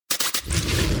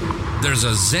There's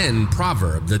a Zen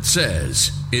proverb that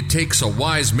says, "It takes a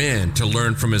wise man to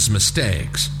learn from his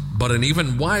mistakes, but an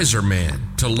even wiser man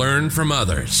to learn from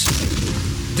others."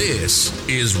 This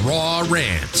is Raw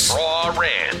Rants. Raw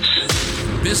Rants.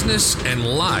 Business and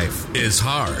life is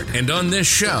hard. And on this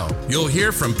show, you'll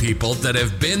hear from people that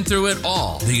have been through it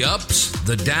all. The ups,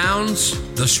 the downs,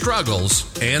 the struggles,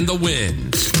 and the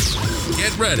wins.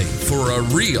 Get ready for a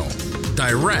real,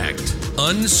 direct,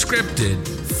 unscripted,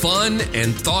 fun,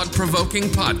 and thought-provoking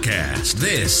podcast.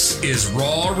 This is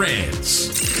Raw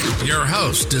Rants. Your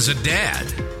host is a dad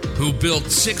who built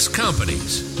 6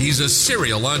 companies. He's a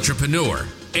serial entrepreneur,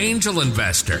 angel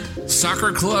investor,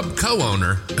 soccer club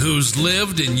co-owner who's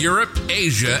lived in Europe,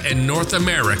 Asia, and North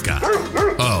America.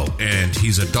 Oh, and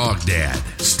he's a dog dad,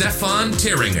 Stefan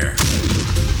Thiringer.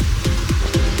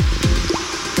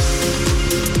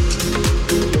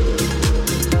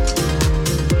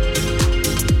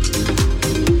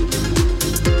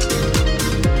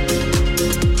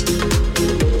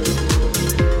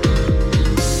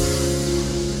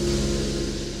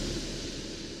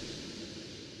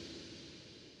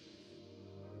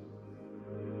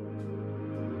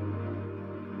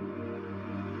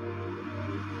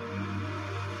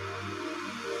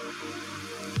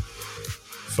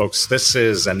 Folks, this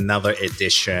is another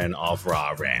edition of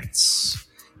Raw Rants.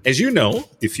 As you know,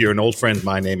 if you're an old friend,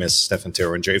 my name is Stefan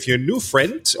Thiringer. If you're a new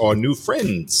friend or new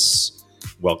friends,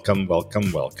 welcome,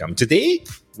 welcome, welcome. Today,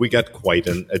 we got quite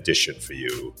an edition for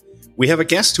you. We have a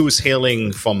guest who's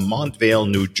hailing from Montvale,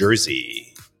 New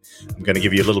Jersey. I'm going to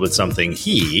give you a little bit something.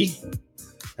 He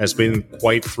has been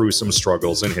quite through some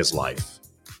struggles in his life.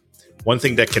 One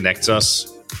thing that connects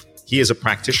us, he is a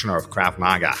practitioner of Krav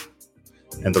Maga.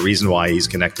 And the reason why he's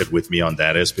connected with me on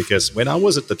that is because when I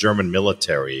was at the German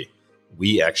military,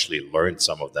 we actually learned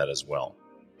some of that as well.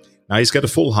 Now, he's got a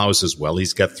full house as well.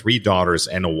 He's got 3 daughters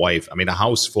and a wife. I mean, a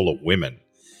house full of women.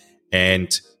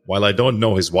 And while I don't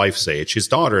know his wife's age, his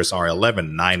daughters are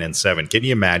 11, 9, and 7. Can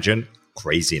you imagine?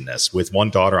 Craziness. With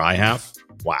one daughter I have?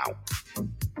 Wow.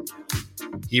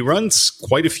 He runs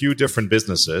quite a few different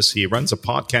businesses. He runs a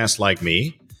podcast like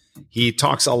me. He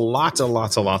talks a lot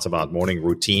about morning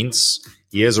routines.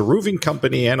 He has a roofing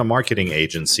company and a marketing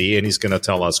agency, and he's going to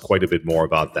tell us quite a bit more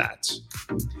about that.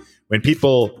 When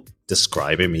people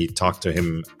describe him,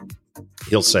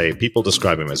 he'll say people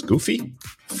describe him as goofy,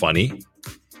 funny.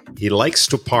 He likes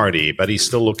to party, but he's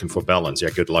still looking for balance.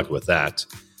 Yeah, good luck with that.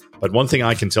 But one thing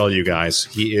I can tell you guys,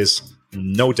 he is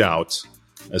no doubt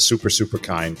a super, super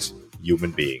kind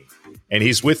human being. And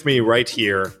he's with me right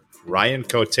here, Ryan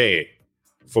Cote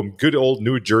from good old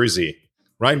New Jersey.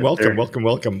 Ryan,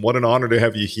 welcome. What an honor to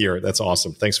have you here. That's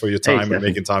awesome. Thanks for your time and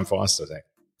making time for us today.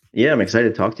 Yeah, I'm excited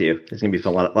to talk to you. It's going to be a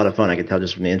lot of fun. I can tell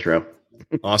just from the intro.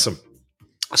 Awesome.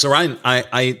 So Ryan,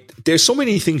 there's so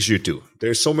many things you do.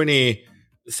 There's so many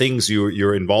things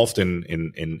you're involved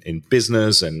in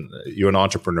business, and you're an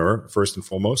entrepreneur first and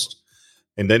foremost.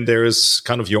 And then there's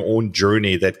kind of your own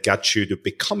journey that got you to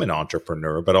become an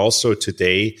entrepreneur, but also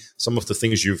today, some of the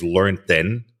things you've learned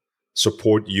then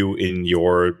support you in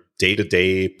your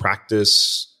day-to-day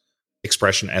practice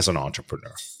expression as an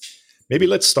entrepreneur. Maybe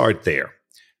let's start there.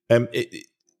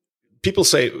 People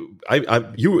say,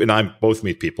 you and I both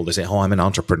meet people, they say, oh, I'm an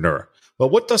entrepreneur.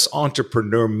 Well, what does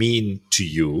entrepreneur mean to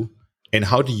you, and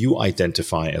how do you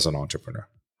identify as an entrepreneur?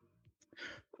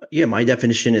 Yeah, my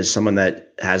definition is someone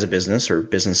that has a business or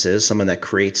businesses, someone that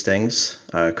creates things,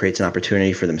 creates an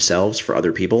opportunity for themselves, for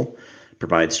other people,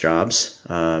 provides jobs.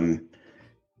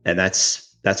 And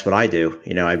that's what I do.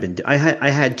 You know, I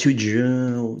had two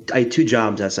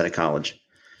jobs outside of college.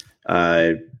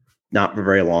 Not for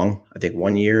very long. I think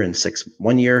 1 year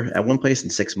at one place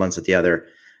and 6 months at the other.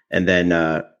 And then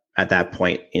at that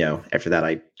point, you know, after that,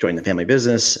 I joined the family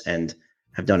business and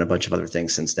have done a bunch of other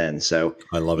things since then. So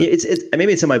I love it. It's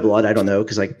maybe it's in my blood. I don't know,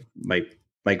 because like my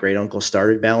great uncle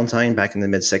started Ballantine back in the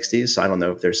mid '60s. So I don't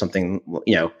know if there's something,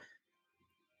 you know,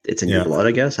 it's in your blood,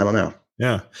 I guess. I don't know.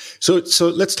 Yeah. So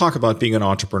let's talk about being an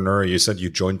entrepreneur. You said you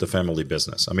joined the family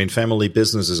business. I mean, family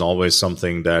business is always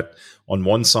something that on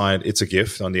one side, it's a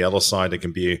gift. On the other side, it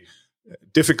can be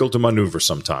difficult to maneuver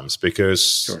sometimes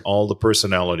because all the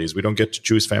personalities, we don't get to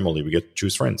choose family. We get to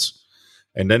choose friends.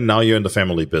 And then now you're in the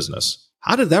family business.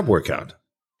 How did that work out?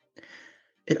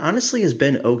 It honestly has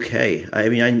been okay. I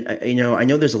mean, I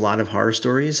know there's a lot of horror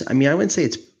stories. I mean, I wouldn't say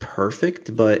it's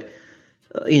perfect, but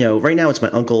right now it's my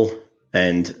uncle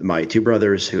and my 2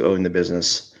 brothers who own the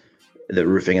business, the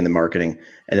roofing and the marketing.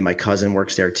 And then my cousin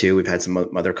works there too. We've had some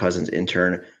other cousins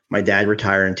intern. My dad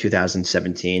retired in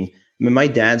 2017. I mean, my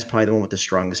dad's probably the one with the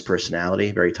strongest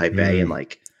personality, very type A, and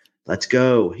like, let's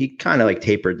go. He kind of like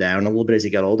tapered down a little bit as he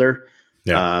got older.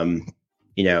 Yeah.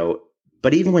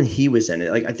 But even when he was in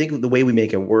it, like I think the way we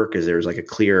make it work is there's like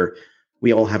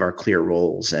we all have our clear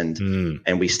roles, and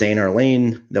we stay in our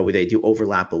lane. Though they do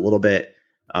overlap a little bit.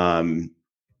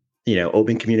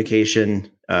 Open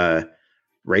communication,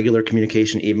 regular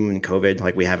communication. Even in COVID,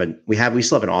 like we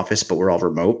still have an office, but we're all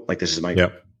remote. Like this is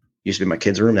used to be my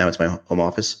kids' room. Now it's my home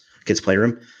office, kids'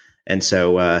 playroom. And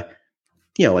so,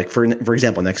 like for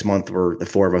example, next month the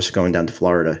four of us are going down to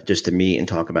Florida just to meet and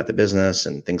talk about the business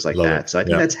and things like that. So I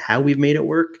think that's how we've made it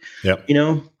work. Yeah.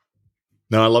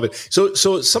 No, I love it.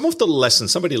 So some of the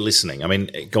lessons, somebody listening, I mean,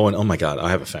 going, oh my God, I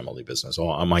have a family business.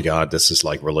 Oh my God, this is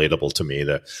like relatable to me.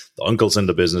 The uncle's in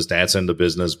the business, dad's in the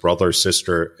business, brother,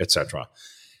 sister, etc.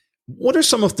 What are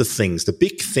some of the things, the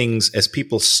big things as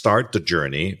people start the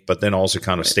journey, but then also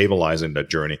kind of stabilizing that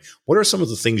journey? What are some of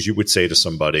the things you would say to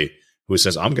somebody who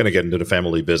says, I'm going to get into the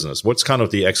family business? What's kind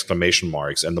of the exclamation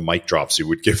marks and the mic drops you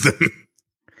would give them?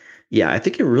 Yeah, I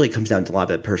think it really comes down to a lot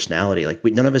of personality. Like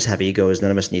none of us have egos. None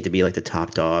of us need to be like the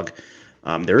top dog.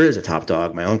 There is a top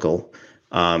dog, my uncle,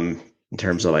 in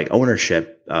terms of like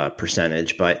ownership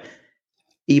percentage. But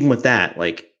even with that,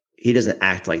 like he doesn't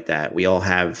act like that. We all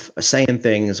have a say in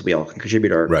things. We all can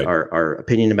contribute our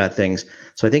opinion about things.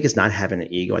 So I think it's not having an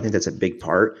ego. I think that's a big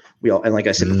part. And like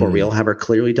I said before, we all have our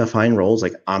clearly defined roles.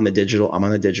 Like I'm on the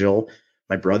digital.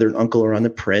 My brother and uncle are on the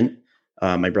print.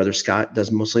 My brother Scott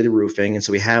does mostly the roofing. And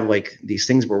so we have like these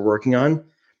things we're working on.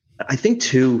 I think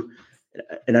too,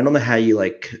 and I don't know how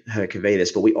to convey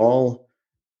this, but we all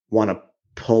want to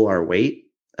pull our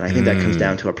weight. And I think that comes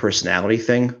down to a personality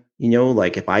thing.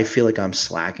 Like if I feel like I'm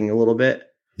slacking a little bit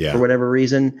for whatever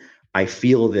reason, I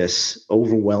feel this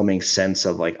overwhelming sense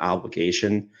of like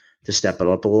obligation to step it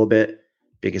up a little bit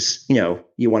because,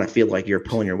 you want to feel like you're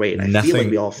pulling your weight. And I feel like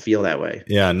we all feel that way.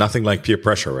 Yeah. Nothing like peer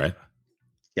pressure, right?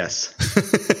 Yes.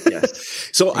 Yes.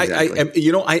 So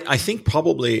exactly. I think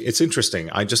probably it's interesting.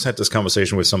 I just had this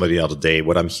conversation with somebody the other day.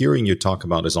 What I'm hearing you talk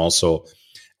about is also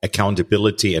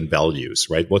accountability and values,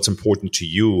 right? What's important to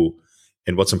you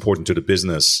and what's important to the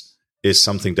business is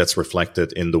something that's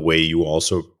reflected in the way you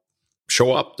also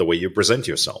show up, the way you present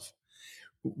yourself.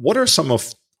 What are some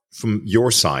of, from your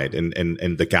side and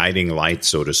the guiding light,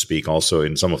 so to speak, also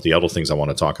in some of the other things I want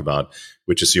to talk about,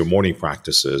 which is your morning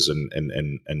practices and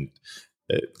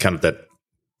kind of that,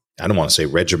 I don't want to say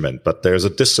regiment, but there's a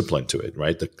discipline to it,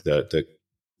 right? The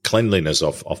cleanliness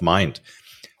of mind.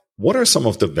 What are some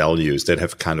of the values that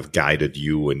have kind of guided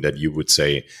you and that you would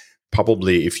say,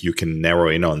 probably if you can narrow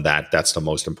in on that, that's the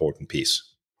most important piece?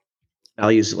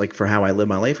 Values like for how I live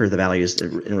my life, or the values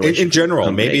in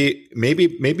general?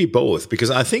 Maybe both, because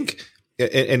I think,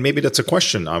 and maybe that's a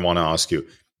question I want to ask you.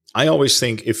 I always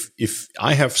think if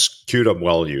I have queued up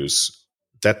values,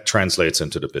 that translates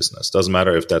into the business. Doesn't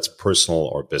matter if that's personal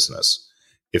or business.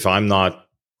 If I'm not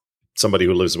somebody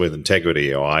who lives with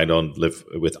integrity, or I don't live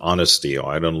with honesty,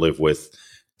 or I don't live with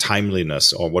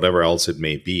timeliness, or whatever else it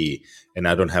may be, and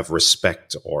I don't have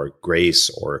respect or grace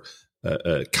or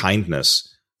kindness,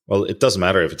 well, it doesn't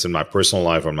matter if it's in my personal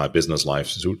life or my business life.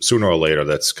 Sooner or later,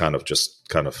 that's kind of it makes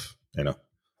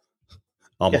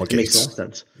a lot of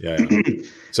sense. Yeah.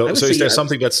 So is there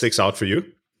something that sticks out for you?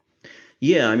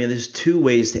 Yeah, I mean, there's two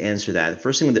ways to answer that. The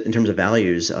first thing, in terms of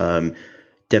values,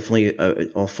 definitely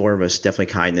all four of us, definitely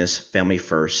kindness, family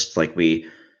first. Like we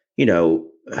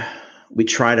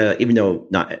try to, even though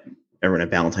not everyone at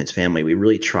Valentine's family, we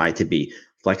really try to be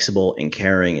flexible and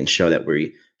caring and show that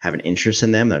we have an interest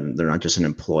in them, that they're not just an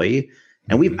employee.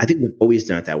 And I think we've always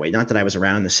done it that way. Not that I was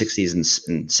around in the 60s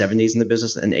and 70s in the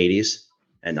business and 80s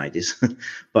and 90s,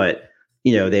 but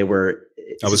they were.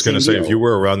 I was going to say, if you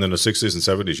were around in the 60s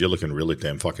and 70s, you're looking really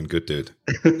damn fucking good, dude.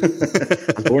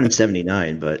 I was born in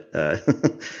 79, but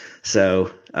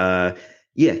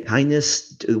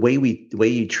kindness, the way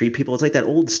you treat people. It's like that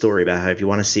old story about how if you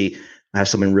want to see how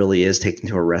someone really is, take them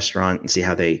to a restaurant and see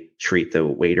how they treat the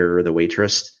waiter or the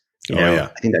waitress. I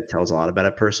think that tells a lot about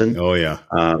a person. Oh yeah.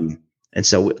 And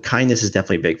so kindness is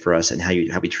definitely big for us, and how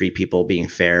we treat people, being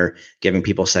fair, giving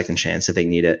people a second chance if they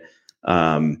need it.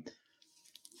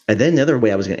 And then the other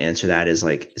way I was going to answer that is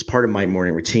like, it's part of my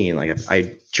morning routine. Like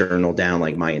I journal down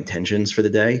like my intentions for the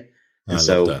day. And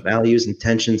so values,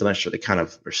 intentions, I'm not sure they kind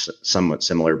of are somewhat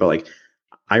similar, but like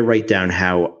I write down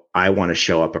how I want to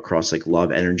show up across like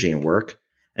love, energy, and work.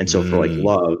 And so for like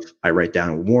love, I write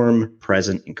down warm,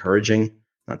 present, encouraging.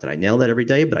 Not that I nail that every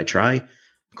day, but I try.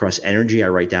 Across energy, I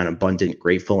write down abundant,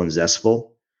 grateful, and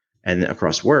zestful. And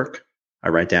across work, I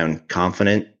write down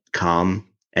confident, calm,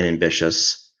 and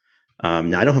ambitious.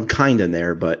 Now I don't have kind in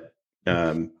there, but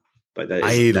I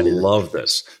love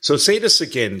this. So say this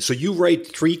again. So you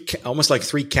write almost like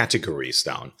three categories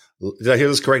down. Did I hear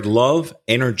this correct? Love,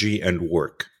 energy, and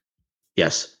work.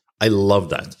 Yes. I love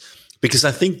that, because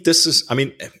I think this is, I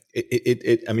mean,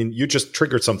 you just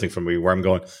triggered something for me where I'm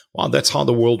going, wow, that's how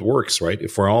the world works, right?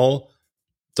 If we're all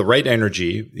the right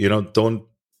energy, don't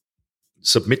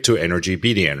submit to energy,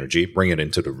 be the energy, bring it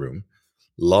into the room.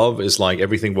 Love is like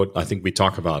everything what I think we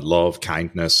talk about: love,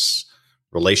 kindness,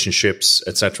 relationships,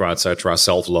 etc.,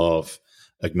 self-love,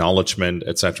 acknowledgement,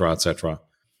 etc.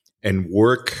 And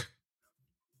work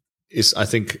is,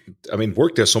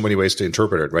 work, there's so many ways to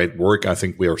interpret it, right? Work, I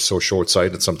think we are so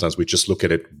short-sighted. Sometimes we just look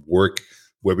at it, work,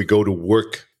 where we go to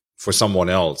work for someone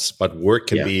else. But work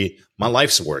can be my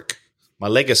life's work, my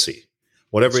legacy,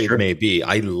 whatever it may be.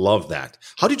 I love that.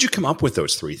 How did you come up with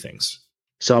those three things?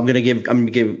 So I'm gonna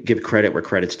give credit where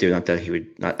credit's due. Not that he would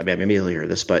not. I mean, maybe he'll hear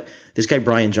this, but this guy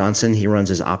Brian Johnson, he runs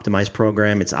his Optimize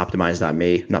program. It's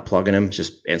Optimize.me. I'm not plugging him,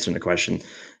 just answering the question.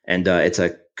 And it's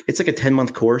like a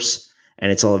 10-month course,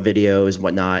 and it's all videos and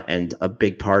whatnot. And a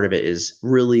big part of it is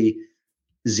really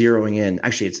zeroing in.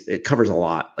 Actually, it covers a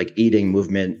lot, like eating,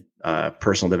 movement,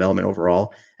 personal development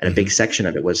overall. And a big section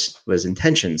of it was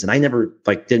intentions. And I never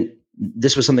didn't.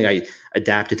 This was something I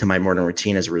adapted to my morning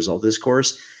routine as a result of this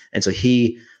course. And so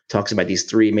he talks about these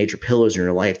three major pillars in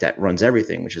your life that runs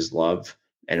everything, which is love,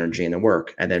 energy, and the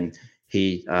work. And then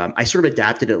I sort of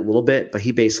adapted it a little bit, but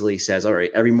he basically says, all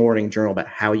right, every morning journal about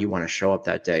how you want to show up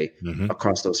that day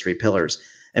across those three pillars.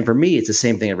 And for me, it's the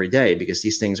same thing every day, because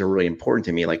these things are really important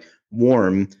to me. Like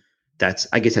warm,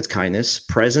 I guess that's kindness.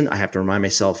 Present, I have to remind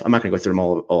myself, I'm not going to go through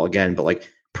them all again, but like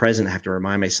present, I have to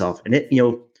remind myself. And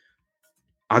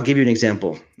I'll give you an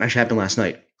example. Actually happened last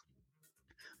night.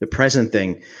 The present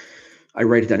thing, I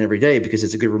write it down every day because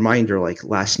it's a good reminder. Like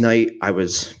last night I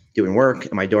was doing work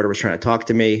and my daughter was trying to talk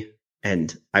to me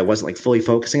and I wasn't fully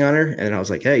focusing on her. And then I was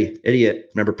like, hey,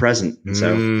 idiot, remember present. And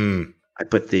so I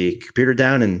put the computer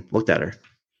down and looked at her.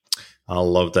 I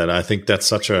love that. I think that's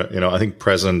such I think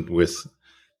present with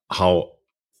how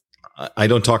I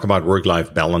don't talk about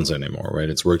work-life balance anymore,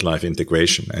 right? It's work-life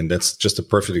integration. And that's just a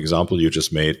perfect example you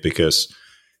just made, because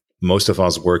most of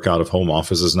us work out of home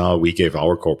offices now. We gave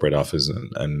our corporate office,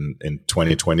 and in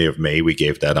 2020 of May, we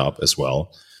gave that up as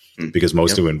well. Because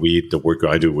mostly when the work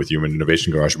I do with Human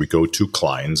Innovation Garage, we go to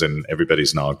clients, and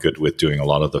everybody's now good with doing a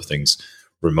lot of the things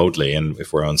remotely. And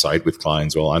if we're on site with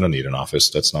clients, well, I don't need an office.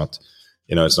 That's not,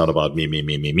 it's not about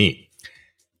me.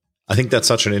 I think that's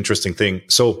such an interesting thing.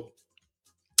 So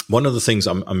one of the things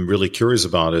I'm really curious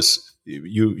about is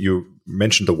you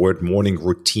mentioned the word morning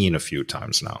routine a few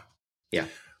times now. Yeah.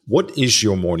 What is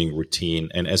your morning routine?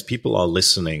 And as people are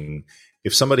listening, a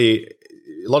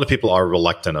lot of people are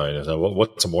reluctant.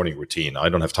 What's a morning routine? I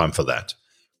don't have time for that.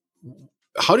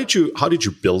 How did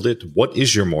you build it? What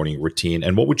is your morning routine?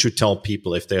 And what would you tell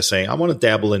people if they're saying, I want to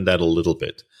dabble in that a little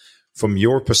bit from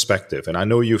your perspective? And I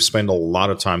know you've spent a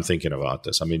lot of time thinking about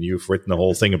this. I mean, you've written a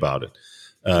whole thing about it,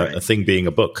 right. A thing being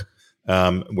a book.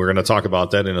 We're going to talk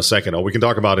about that in a second. Or we can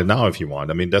talk about it now if you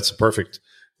want. I mean, that's a perfect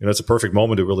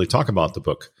moment to really talk about the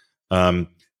book.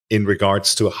 In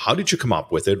regards to how did you come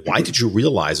up with it? Why did you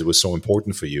realize it was so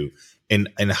important for you? And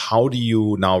how do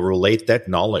you now relate that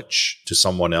knowledge to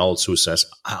someone else who says,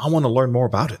 I want to learn more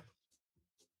about it?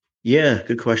 Yeah,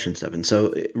 good question, Stefan.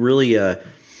 So really, the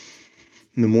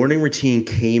morning routine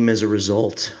came as a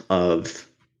result of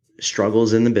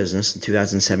struggles in the business. In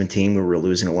 2017, we were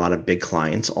losing a lot of big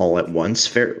clients all at once.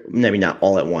 Maybe not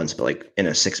all at once, but in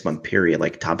a 6-month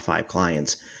period, top 5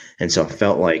 clients. And so I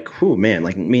felt like,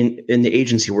 in the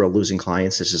agency world, losing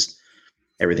clients, it's just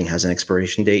everything has an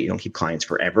expiration date. You don't keep clients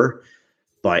forever.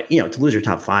 But, to lose your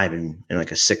top 5 in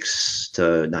a 6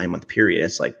 to 9 month period,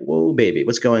 it's like, whoa, baby,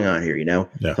 what's going on here?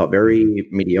 Yeah. Felt very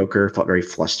mediocre, felt very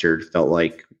flustered, felt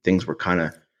like things were kind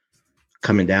of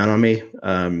coming down on me.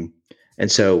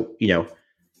 And so,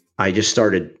 I just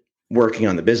started working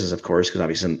on the business, of course, because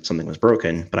obviously something was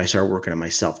broken, but I started working on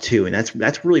myself too. And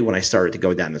that's really when I started to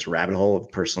go down this rabbit hole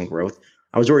of personal growth.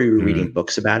 I was already reading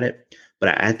books about it,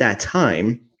 but at that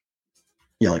time,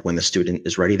 when the student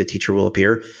is ready, the teacher will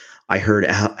appear. I heard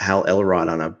Hal Elrod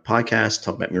on a podcast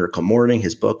talk about Miracle Morning,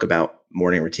 his book about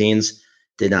morning routines.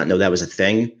 Did not know that was a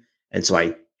thing. And so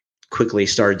I quickly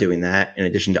started doing that in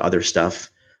addition to other stuff.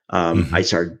 I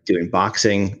started doing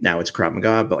boxing. Now it's Krav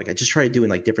Maga, but I just started doing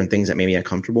different things that made me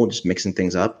uncomfortable, just mixing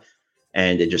things up.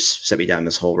 And it just set me down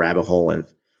this whole rabbit hole. And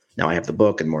now I have the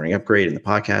book and Morning Upgrade and the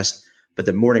podcast. But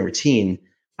the morning routine,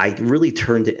 I really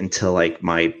turned it into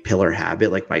my pillar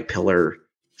habit, my pillar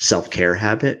self-care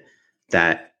habit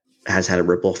that has had a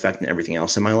ripple effect on everything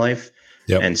else in my life.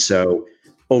 Yep. And so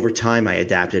over time, I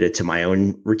adapted it to my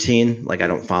own routine. I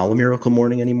don't follow Miracle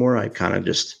Morning anymore. I kind of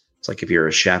just, it's like if you're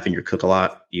a chef and you cook a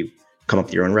lot, you come up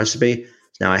with your own recipe.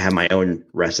 Now I have my own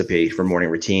recipe for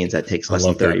morning routines that takes less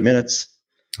than 30 minutes.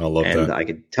 I love and that. I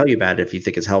could tell you about it if you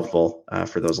think it's helpful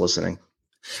for those listening.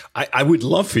 I would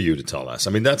love for you to tell us.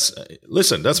 I mean, that's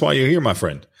why you're here, my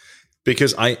friend,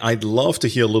 because I'd love to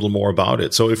hear a little more about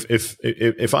it. So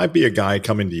if I'd be a guy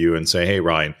coming to you and say, hey,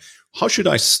 Ryan, how should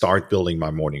I start building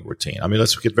my morning routine? I mean,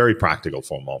 let's get very practical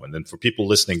for a moment. And for people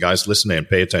listening, guys, listen and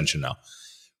pay attention now.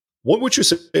 What would you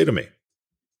say to me?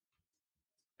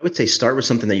 I would say start with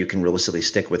something that you can realistically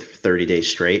stick with for 30 days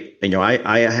straight. You know,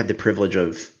 I have the privilege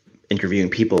of interviewing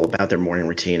people about their morning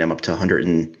routine. I'm up to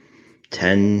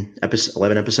 111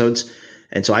 episodes.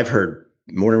 And so I've heard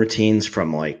morning routines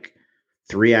from like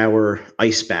 3-hour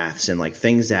ice baths and like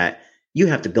things that you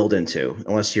have to build into,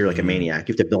 unless you're like a maniac.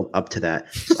 You have to build up to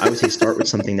that. So I would say start with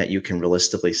something that you can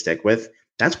realistically stick with.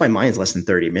 That's why mine's less than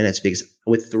 30 minutes, because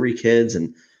with 3 kids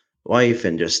and wife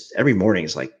and just every morning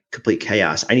is like complete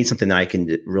chaos. I need something that I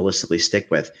can realistically stick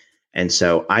with. And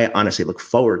so I honestly look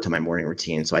forward to my morning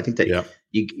routine. So I think that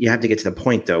you have to get to the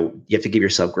point, though. You have to give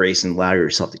yourself grace and allow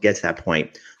yourself to get to that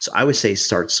point. So I would say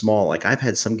start small. Like I've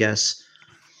had some guests,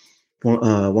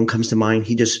 one comes to mind.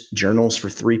 He just journals for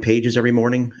 3 pages every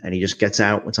morning and he just gets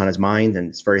out what's on his mind, and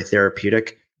it's very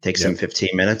therapeutic. Takes him 15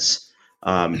 minutes.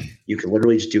 You can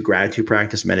literally just do gratitude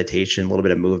practice, meditation, a little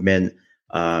bit of movement.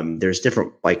 There's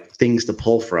different like things to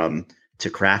pull from to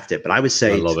craft it. But I would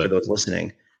say for those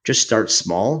listening, just start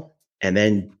small and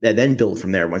then build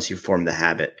from there once you form the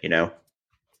habit, you know?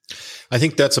 I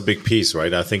think that's a big piece,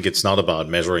 right? I think it's not about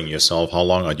measuring yourself. How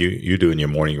long are you doing your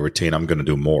morning routine? I'm going to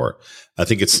do more. I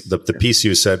think it's the piece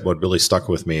you said, what really stuck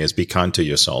with me is be kind to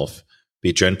yourself,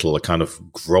 be gentle, kind of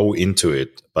grow into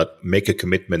it, but make a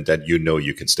commitment that you know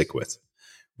you can stick with,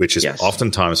 which is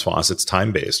oftentimes for us, it's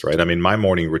time-based, right? I mean, my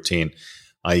morning routine,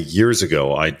 years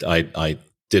ago, I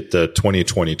did the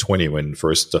 20-20-20 when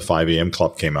first the 5 a.m.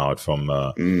 club came out from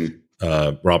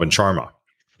Robin Sharma.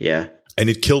 Yeah. And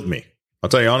it killed me. I'll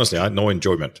tell you honestly, I had no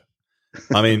enjoyment.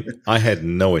 I mean, I had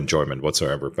no enjoyment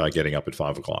whatsoever by getting up at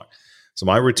 5 o'clock. So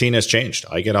my routine has changed.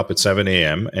 I get up at 7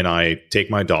 a.m. and I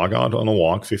take my dog out on a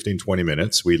walk, 15, 20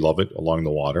 minutes. We love it along the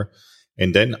water.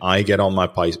 And then I get on my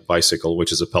bicycle,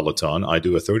 which is a Peloton. I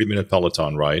do a 30-minute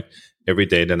Peloton ride every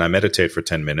day. Then I meditate for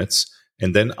 10 minutes.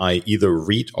 And then I either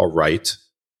read or write,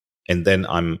 and then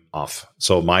I'm off.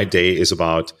 So my day is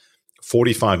about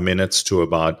 45 minutes to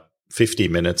about 50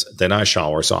 minutes. Then I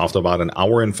shower. So after about an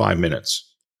hour and 5 minutes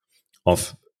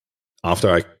after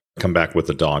I come back with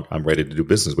the dog, I'm ready to do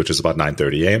business, which is about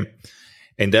 9:30 a.m.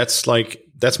 And that's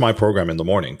my program in the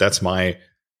morning. That's my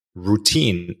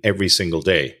routine every single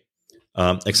day,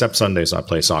 except Sundays I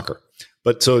play soccer.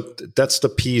 But so that's the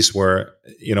piece where,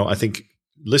 you know, I think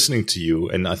listening to you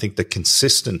and I think the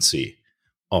consistency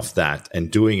of that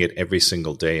and doing it every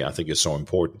single day, I think is so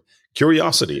important.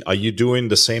 Curiosity, are you doing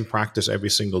the same practice every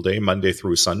single day, Monday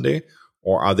through Sunday?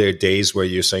 Or are there days where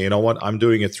you say, you know what, I'm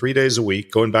doing it 3 days a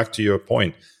week? Going back to your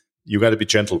point, you got to be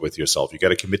gentle with yourself. You got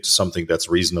to commit to something that's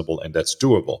reasonable and that's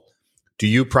doable. Do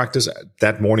you practice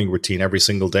that morning routine every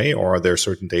single day, or are there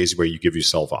certain days where you give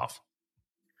yourself off?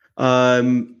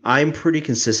 I'm pretty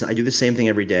consistent. I do the same thing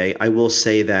every day. I will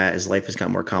say that as life has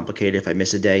gotten more complicated, if I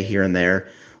miss a day here and there,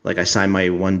 like I signed my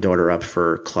one daughter up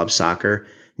for club soccer,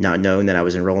 not knowing that I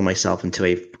was enrolling myself into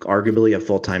arguably a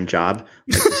full-time job.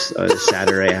 Like this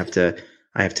Saturday, I have to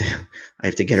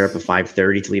get her up at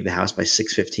 5:30 to leave the house by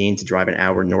 6:15 to drive an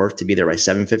hour north to be there by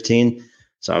 7:15.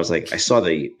 So I was like, I saw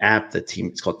the app,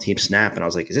 it's called Team Snap, and I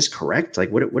was like, is this correct?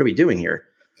 Like, what are we doing here?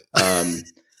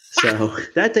 So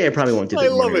that day I probably won't do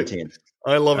the morning routine.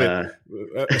 I love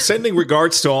it. Sending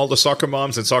regards to all the soccer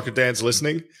moms and soccer dads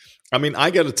listening. I mean,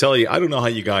 I got to tell you, I don't know how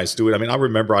you guys do it. I mean, I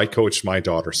remember I coached my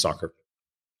daughter's soccer.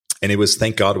 And it was,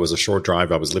 thank God, it was a short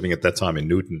drive. I was living at that time in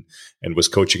Newton and was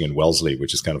coaching in Wellesley,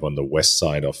 which is kind of on the west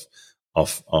side of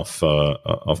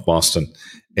Boston.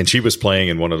 And she was playing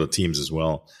in one of the teams as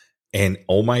well. And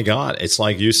oh my God, it's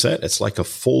like you said, it's like a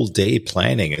full day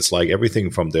planning. It's like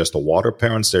everything from there's the water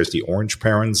parents, there's the orange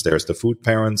parents, there's the food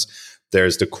parents,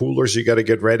 there's the coolers you got to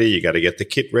get ready, you got to get the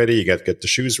kit ready, you got to get the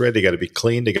shoes ready, you got to be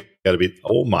clean, you got to be.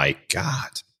 Oh my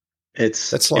God,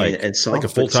 that's like a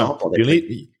full time.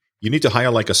 You need to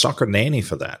hire like a soccer nanny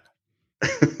for that.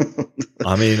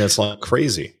 I mean, it's like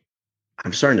crazy.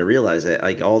 I'm starting to realize that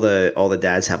like all the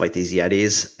dads have like these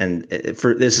Yetis, and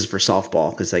this is for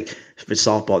softball, because like for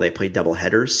softball they play double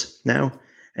headers now,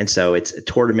 and so it's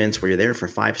tournaments where you're there for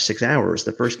 5-6 hours.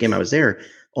 The first game I was there,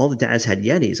 all the dads had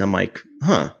Yetis. I'm like,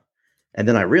 huh, and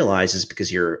then I realized it's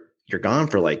because you're gone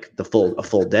for like a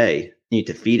full day. You need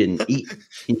to feed and eat.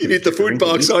 You need the food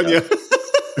box on you.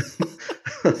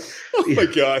 Oh my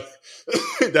God.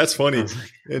 That's funny.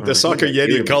 The soccer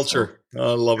Yeti culture.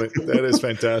 I love it. That is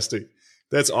fantastic.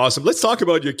 That's awesome. Let's talk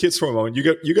about your kids for a moment.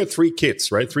 You got 3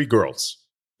 kids, right? 3 girls.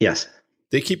 Yes.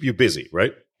 They keep you busy,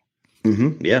 right?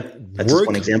 Mm-hmm. Yeah. That's just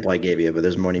one example I gave you, but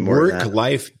there's many more.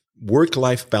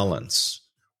 Work-life balance,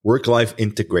 work-life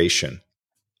integration.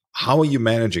 How are you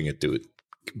managing it, dude?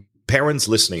 Parents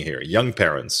listening here, young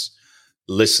parents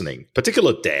listening,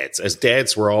 particular dads. As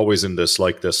dads, we're always in this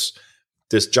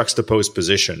juxtaposed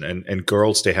position, and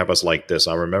girls, they have us like this.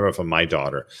 I remember from my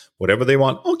daughter, whatever they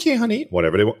want, okay, honey.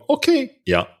 Whatever they want, okay,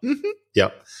 yeah, yeah.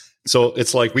 So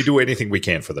it's like we do anything we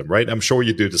can for them, right? I'm sure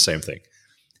you do the same thing.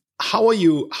 How are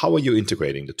you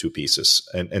integrating the 2 pieces?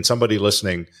 And somebody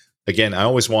listening, again, I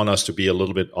always want us to be a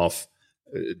little bit of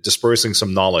dispersing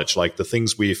some knowledge, like the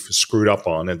things we've screwed up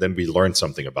on, and then we learn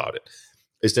something about it.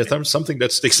 Is there something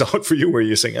that sticks out for you where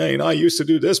you're saying, hey, I used to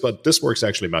do this, but this works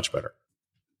actually much better?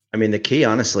 I mean, the key,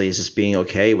 honestly, is just being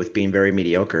okay with being very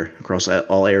mediocre across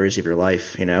all areas of your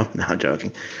life. No, I'm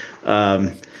joking.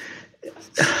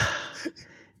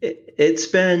 It's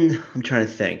been, I'm trying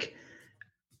to think.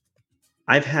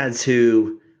 I have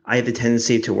the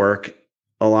tendency to work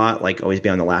a lot, like always be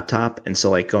on the laptop. And so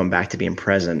like going back to being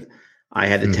present, I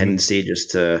have the tendency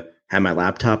just to have my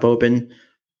laptop open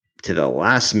to the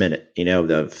last minute,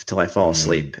 till I fall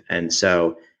asleep. And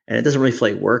it doesn't really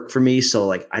feel like work for me. So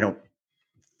like, I don't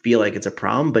feel like it's a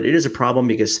problem, but it is a problem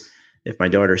because if my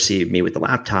daughter sees me with the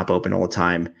laptop open all the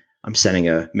time, I'm sending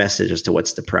a message as to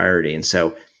what's the priority. And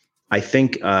so I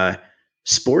think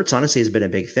sports honestly has been a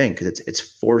big thing because it's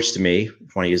forced me, if you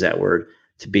want to use that word,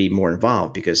 to be more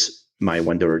involved because my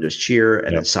one daughter does cheer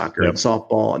and then soccer and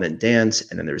softball and then dance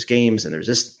and then there's games and there's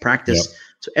this practice. Yep.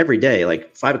 So every day,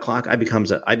 like 5 o'clock, I become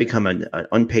an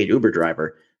unpaid Uber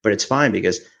driver, but it's fine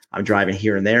because I'm driving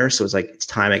here and there. So it's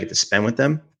time I get to spend with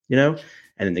them,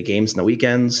 and then the games and the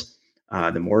weekends,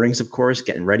 the mornings, of course,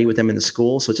 getting ready with them in the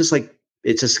school. So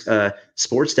it's just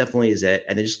sports definitely is it.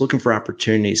 And then just looking for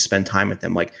opportunities to spend time with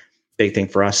them. Like big thing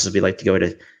for us is we like to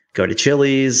go to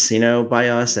Chili's, by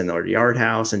us or the Yard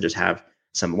House and just have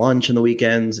some lunch on the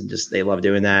weekends. And just, they love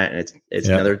doing that. And it's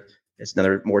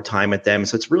another more time with them.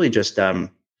 So it's really just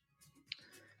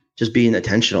being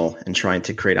intentional and trying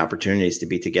to create opportunities to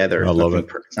be together. I love it.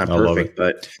 It's not perfect,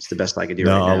 but it's the best I could do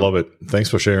right now. I love it. Thanks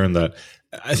for sharing that.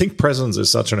 I think presence is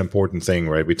such an important thing,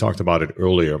 right? We talked about it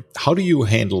earlier. How do you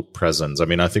handle presence? I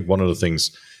mean, I think one of the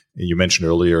things you mentioned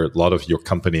earlier, a lot of your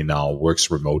company now works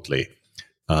remotely.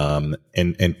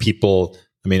 And people,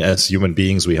 I mean, as human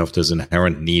beings, we have this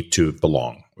inherent need to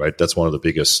belong, right? That's one of the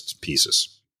biggest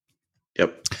pieces.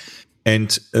 Yep.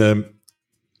 And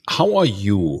how are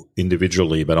you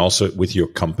individually, but also with your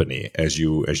company as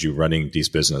you running these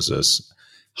businesses?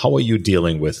 How are you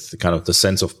dealing with kind of the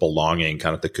sense of belonging,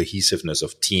 kind of the cohesiveness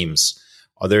of teams?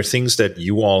 Are there things that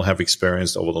you all have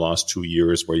experienced over the last 2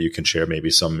 years where you can share maybe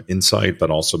some insight, but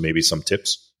also maybe some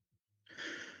tips?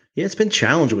 Yeah, it's been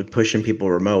challenging with pushing people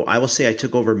remote. I will say I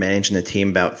took over managing the team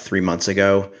about 3 months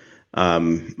ago.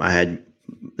 I had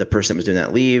the person that was doing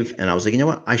that leave, and I was like, you know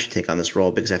what? I should take on this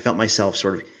role because I felt myself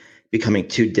sort of becoming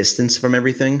too distant from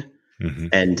everything. Mm-hmm.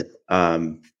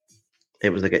 And it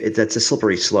was like that's a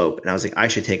slippery slope. And I was like, I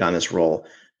should take on this role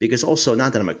because also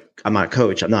not that I'm not a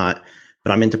coach, but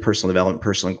I'm into personal development,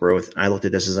 personal growth. And I looked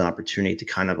at this as an opportunity to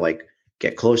kind of like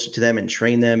get closer to them and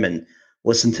train them and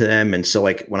listen to them. And so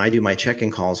like when I do my check-in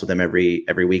calls with them every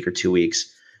week or 2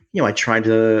 weeks, I try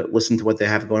to listen to what they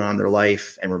have going on in their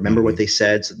life and remember what they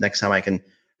said. So next time I can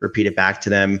repeat it back to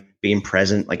them, being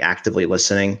present, like actively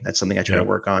listening. That's something I try to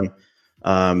work on.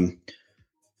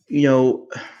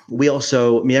 We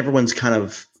also, everyone's kind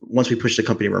of, once we pushed the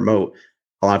company remote,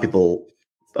 a lot of people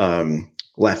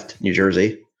left New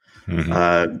Jersey,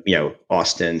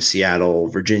 Austin, Seattle,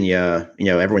 Virginia,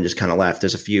 everyone just kind of left.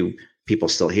 There's a few people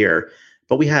still here,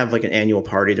 but we have like an annual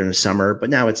party during the summer, but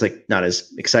now it's like not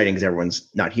as exciting because everyone's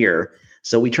not here.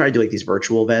 So we try to do like these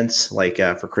virtual events, like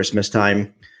for Christmas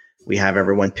time, we have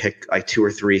everyone pick like 2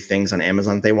 or 3 things on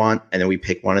Amazon that they want. And then we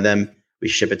pick one of them, we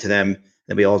ship it to them.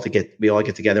 Then we all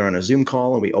get together on a Zoom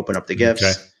call and we open up the gifts.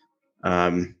 Okay.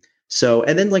 And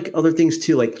then like other things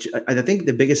too, like I think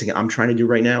the biggest thing I'm trying to do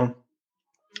right now,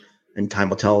 and time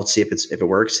will tell, let's see if it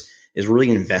works, is really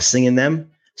investing in them.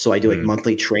 So I do like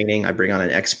monthly training. I bring on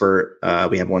an expert.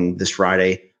 We have one this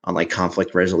Friday on like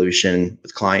conflict resolution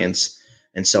with clients.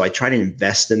 And so I try to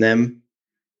invest in them,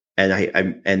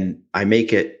 and I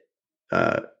make it,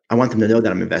 I want them to know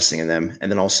that I'm investing in them, and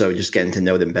then also just getting to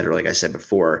know them better, like I said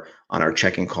before, on our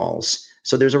check-in calls.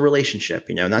 So there's a relationship,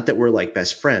 not that we're like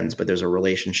best friends, but there's a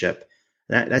relationship.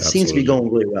 That seems to be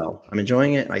going really well. I'm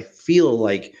enjoying it. I feel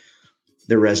like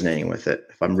they're resonating with it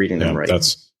if I'm reading them right.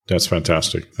 That's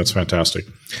fantastic. That's fantastic.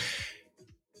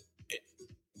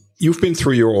 you've been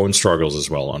through your own struggles as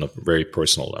well on a very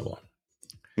personal level.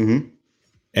 Mm-hmm.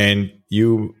 And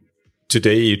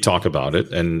today you talk about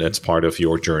it, and that's part of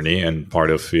your journey and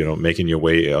part of, making your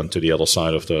way onto the other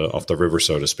side of the river,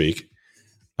 so to speak.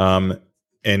 And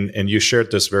you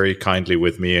shared this very kindly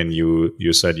with me, and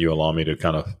you said you allow me to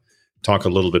kind of talk a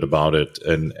little bit about it,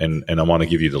 and I want to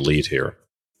give you the lead here.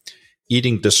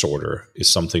 Eating disorder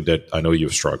is something that I know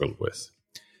you've struggled with.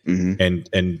 Mm-hmm.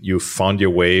 And you found your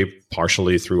way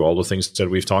partially through all the things that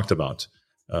we've talked about.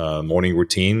 Morning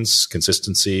routines,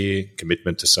 consistency,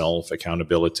 commitment to self,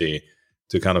 accountability,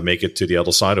 to kind of make it to the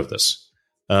other side of this.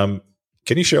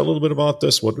 Can you share a little bit about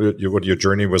this, what your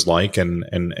journey was like,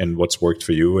 and what's worked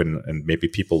for you, and maybe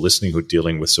people listening who are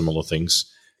dealing with similar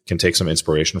things can take some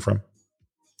inspiration from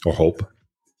or hope?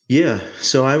 Yeah.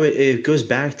 So it goes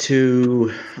back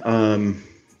to, I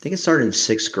think it started in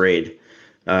 6th grade.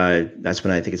 That's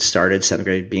when I think it started. 7th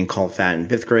grade being called fat in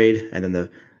 5th grade, and then the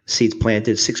seeds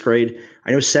planted. 6th grade.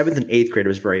 I know 7th and 8th grade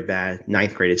was very bad.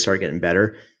 9th grade, it started getting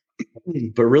better.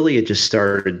 But really, it just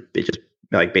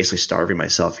like basically starving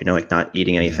myself, like not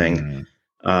eating anything.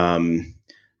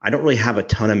 I don't really have a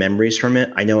ton of memories from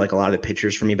it. I know like a lot of the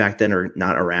pictures from me back then are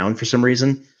not around for some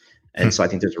reason. And so I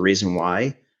think there's a reason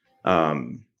why.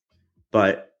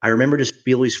 But I remember just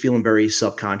always feeling very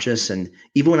self-conscious. And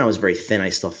even when I was very thin, I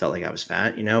still felt like I was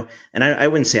fat, and I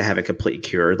wouldn't say I have it completely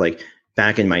cured. Like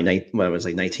back in when I was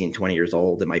like 19, 20 years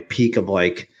old, at my peak of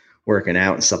like working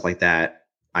out and stuff like that,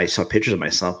 I saw pictures of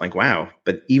myself like, wow.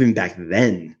 But even back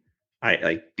then, I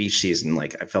like beach season,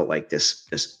 like I felt like this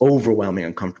overwhelming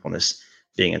uncomfortableness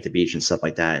being at the beach and stuff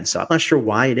like that. And so I'm not sure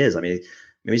why it is. I mean,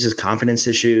 maybe it's just confidence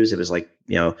issues. It was like,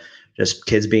 just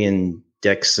kids being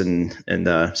dicks and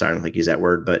sorry, I don't like use that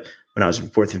word, but when I was in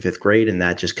 4th and 5th grade, and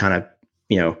that just kind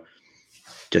of,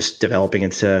 just developing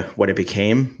into what it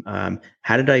became.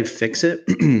 How did I fix it?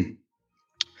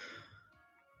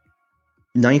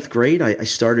 9th grade, I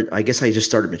just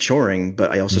started maturing,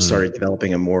 but I also started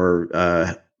developing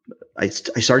I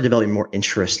started developing more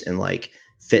interest in like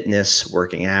fitness,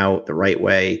 working out the right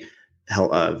way,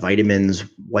 vitamins,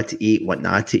 what to eat, what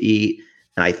not to eat.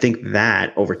 And I think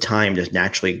that over time just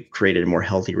naturally created a more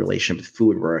healthy relationship with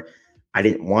food, where I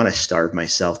didn't want to starve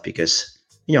myself because,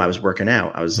 I was working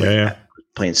out. I was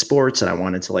playing sports, and I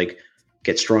wanted to like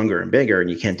get stronger and bigger. And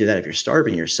you can't do that if you're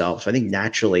starving yourself. So I think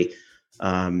naturally,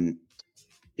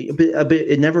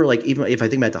 it never, like, even if I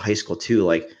think back to high school too,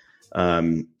 like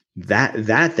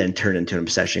that then turned into an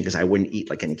obsession because I wouldn't eat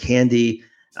like any candy.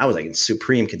 I was like in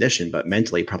supreme condition, but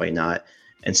mentally probably not.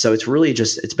 And so it's really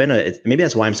just, maybe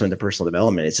that's why I'm so into personal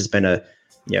development. It's just been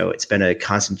a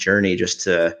constant journey just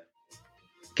to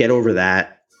get over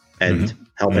that and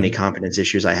help any confidence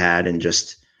issues I had, and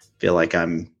just feel like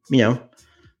I'm,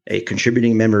 a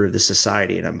contributing member of the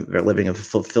society, and I'm living a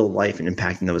fulfilled life and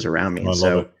impacting those around me. I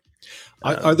love it.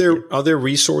 Are there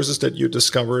resources that you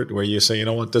discovered where you say,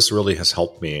 what, this really has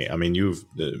helped me? I mean, you've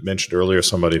mentioned earlier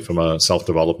somebody from a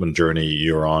self-development journey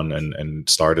you're on and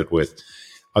started with.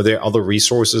 Are there other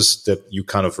resources that you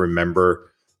kind of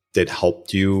remember that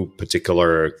helped you,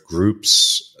 particular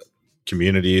groups,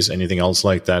 communities, anything else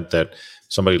like that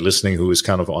somebody listening who is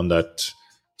kind of on that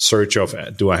search of,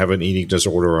 do I have an eating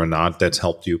disorder or not, that's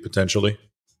helped you potentially?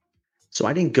 So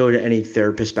I didn't go to any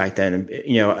therapist back then.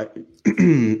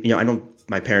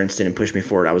 My parents didn't push me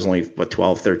forward. I was only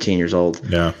 12, 13 years old.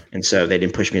 Yeah. And so they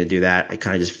didn't push me to do that. I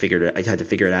kind of just figured it. I had to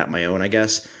figure it out on my own, I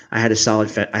guess. I had a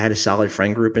solid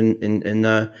friend group in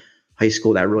high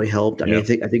school that really helped. I mean, I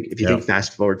think if you think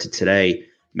fast forward to today,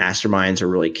 masterminds are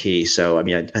really key. So, I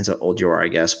mean, it depends how old you are, I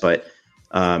guess, but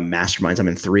masterminds, I'm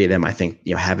in 3 of them. I think,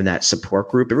 having that support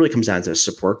group, it really comes down to a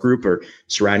support group, or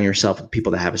surrounding yourself with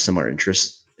people that have a similar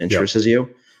interest as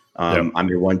you. I'm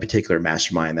your one particular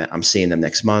mastermind that I'm seeing them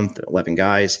next month, 11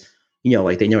 guys,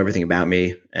 like they know everything about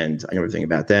me and I know everything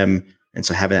about them. And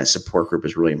so having that support group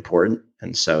is really important.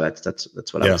 And so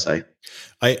that's what I would say.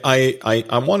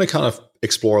 I want to kind of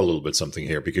explore a little bit something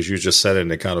here, because you just said it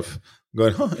and it kind of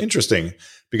going, interesting,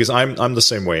 because I'm the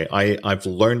same way. I've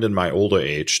learned in my older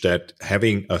age that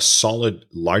having a solid,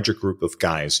 larger group of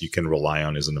guys you can rely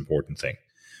on is an important thing.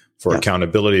 For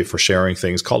accountability, for sharing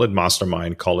things, call it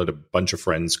mastermind, call it a bunch of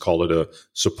friends, call it a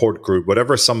support group,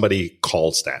 whatever somebody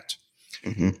calls that.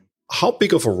 Mm-hmm. How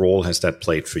big of a role has that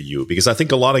played for you? Because I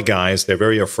think a lot of guys, they're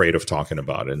very afraid of talking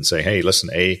about it and say, hey,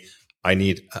 listen, I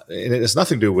need, and it has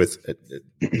nothing to do with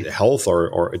health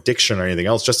or addiction or anything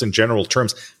else, just in general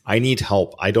terms, I need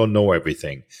help. I don't know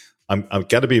everything. I've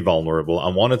got to be vulnerable. I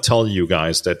want to tell you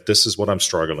guys that this is what I'm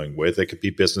struggling with. It could be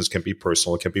business, can be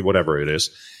personal, it can be whatever it is.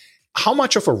 How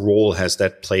much of a role has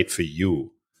that played for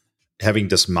you having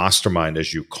this mastermind,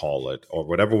 as you call it, or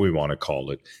whatever we want to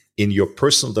call it, in your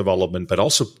personal development, but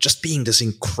also just being this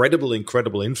incredible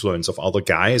influence of other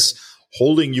guys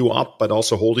holding you up, but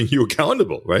also holding you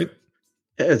accountable, right?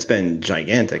 It's been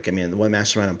gigantic. I mean, the one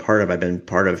mastermind I've been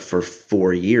part of for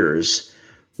 4 years,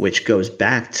 which goes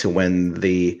back to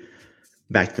the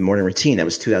morning routine. That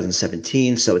was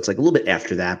 2017. So it's like a little bit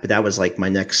after that, but that was like my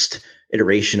next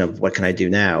iteration of what can I do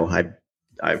now?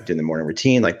 I've done the morning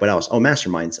routine. Like what else? Oh,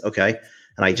 masterminds. Okay.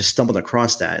 And I just stumbled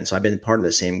across that. And so I've been part of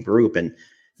the same group. And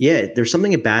yeah, there's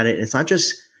something about it. And it's not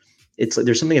just,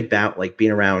 there's something about like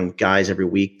being around guys every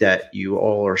week that you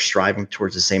all are striving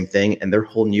towards the same thing and they're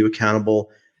holding you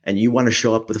accountable and you want to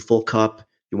show up with a full cup.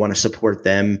 You want to support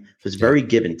them. So it's very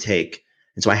give and take.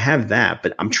 And so I have that,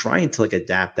 but I'm trying to like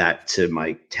adapt that to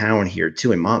my town here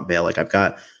too in Montvale. Like I've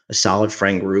got a solid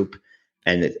friend group.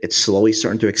 And it's slowly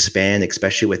starting to expand,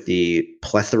 especially with the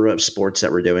plethora of sports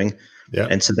that we're doing. Yeah.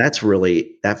 And so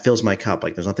that fills my cup.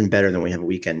 Like there's nothing better than we have a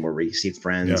weekend where we see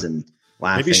friends and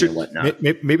laughing and whatnot.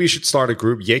 Maybe you should start a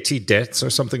group, Yeti Dads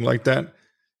or something like that.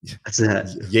 What's that?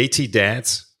 Yeti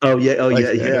Dads. Oh, yeah. Oh, like,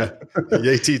 yeah.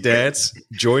 Yeti Dads.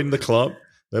 Join the club.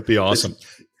 That'd be awesome.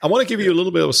 I want to give you a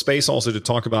little bit of space also to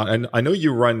talk about, and I know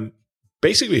you run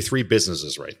basically 3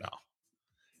 businesses right now.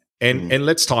 And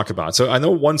let's talk about it. So I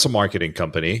know one's a marketing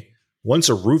company, one's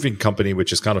a roofing company, which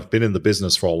has kind of been in the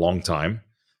business for a long time.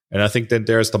 And I think that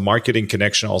there's the marketing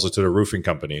connection also to the roofing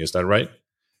company. Is that right?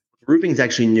 Roofing is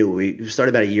actually new. We started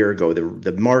about a year ago.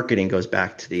 The marketing goes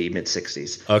back to the mid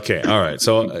 60s. Okay. All right.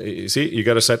 So see, you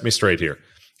got to set me straight here.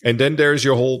 And then there's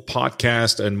your whole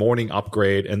podcast and morning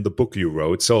upgrade and the book you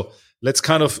wrote. So let's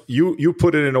kind of, you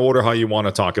put it in order how you want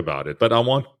to talk about it. But I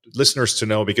want listeners to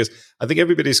know, because I think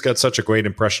everybody's got such a great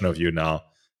impression of you now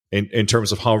in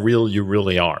terms of how real you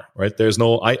really are, right? There's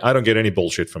I don't get any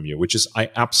bullshit from you, which is,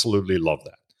 I absolutely love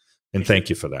that. And thank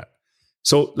you for that.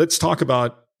 So let's talk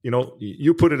about,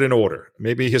 you put it in order.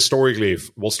 Maybe historically,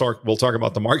 we'll talk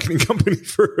about the marketing company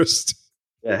first.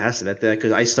 Yeah, it has to be that,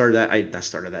 because I started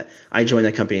that. I joined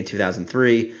that company in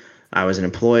 2003. I was an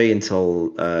employee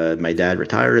until my dad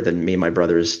retired. Then me and my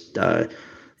brothers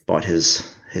bought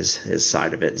his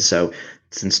side of it. So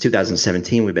since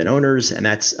 2017, we've been owners, and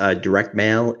that's direct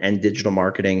mail and digital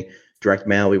marketing. Direct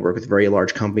mail, we work with very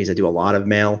large companies that do a lot of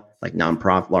mail, like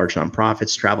large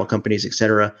nonprofits, travel companies, et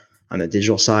cetera. On the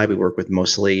digital side, we work with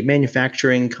mostly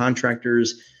manufacturing,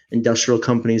 contractors, industrial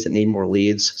companies that need more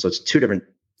leads. So it's two different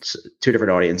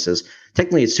audiences.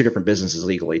 Technically, it's 2 different businesses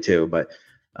legally too, but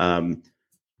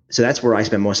so that's where I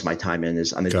spend most of my time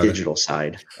is on the digital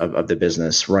side of the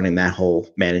business, running that whole,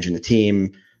 managing the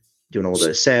team, doing all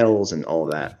the sales and all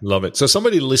of that. Love it. So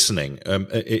somebody listening,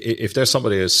 if there's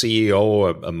somebody, a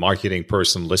CEO, a marketing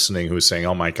person listening who's saying,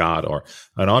 oh my God, or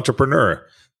an entrepreneur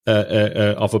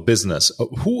of a business,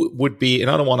 who would be, and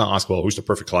I don't want to ask, well, who's the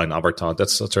perfect client avatar?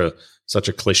 That's such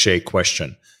a cliche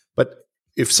question. But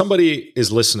if somebody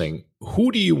is listening,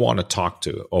 who do you want to talk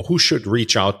to, or who should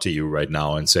reach out to you right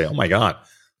now and say, oh my God,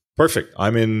 perfect. Are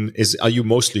you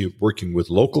mostly working with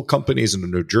local companies in the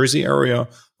New Jersey area?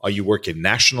 Are you working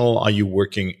national? Are you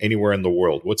working anywhere in the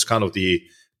world? What's kind of the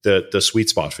sweet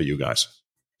spot for you guys?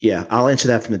 Yeah, I'll answer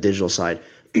that from the digital side.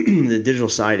 The digital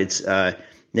side, it's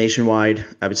nationwide.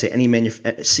 I would say any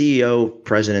CEO,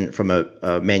 president from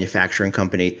a manufacturing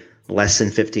company, less than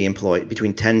 50 employees,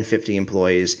 between 10 and 50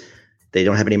 employees. They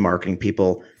don't have any marketing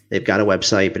people. They've got a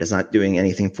website, but it's not doing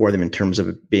anything for them in terms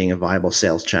of being a viable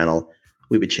sales channel.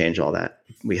 We would change all that.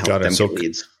 We help them get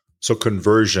leads. So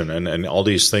conversion and all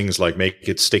these things, like make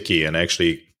it sticky, and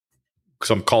actually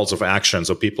some calls of action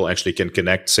so people actually can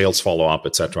connect, sales follow-up,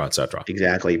 et cetera, et cetera.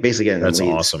 Exactly. Basically getting them leads.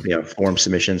 Awesome. Form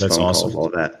submissions, phone calls, all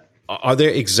of that. Are there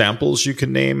examples you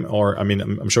can name? Or, I mean,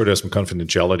 I'm sure there's some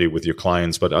confidentiality with your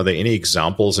clients, but are there any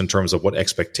examples in terms of what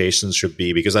expectations should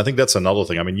be? Because I think that's another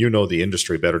thing. I mean, the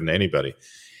industry better than anybody.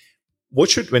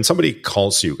 When somebody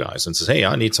calls you guys and says, hey,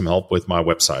 I need some help with my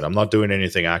website, I'm not doing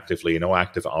anything actively, no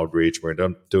active outreach, we're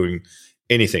not doing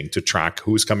anything to track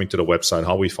who's coming to the website,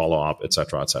 how we follow up, et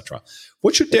cetera, et cetera.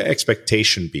 What should their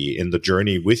expectation be in the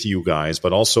journey with you guys?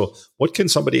 But also, what can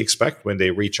somebody expect when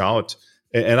they reach out?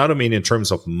 And I don't mean in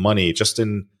terms of money, just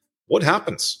in what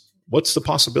happens? What's the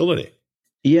possibility?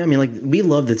 Yeah, I mean, like, we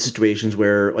love the situations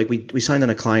where, like, we signed on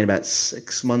a client about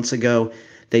 6 months ago.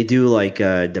 They do like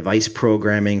device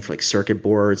programming for like circuit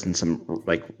boards and some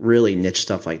like really niche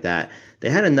stuff like that. They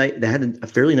had a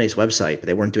fairly nice website, but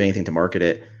they weren't doing anything to market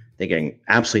it. They're getting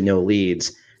absolutely no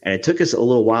leads. And it took us a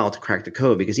little while to crack the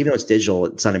code, because even though it's digital,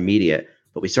 it's not immediate.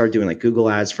 But we started doing like Google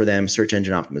ads for them, search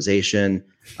engine optimization,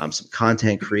 some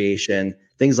content creation,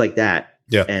 things like that.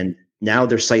 Yeah. And now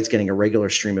their site's getting a regular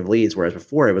stream of leads, whereas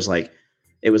before it was like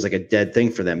it was like a dead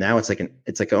thing for them. Now it's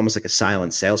like almost like a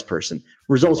silent salesperson.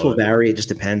 Results will vary. It just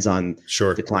depends on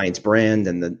the client's brand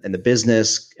and the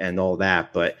business and all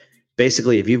that. But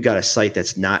basically, if you've got a site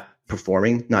that's not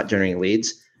performing, not generating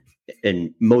leads,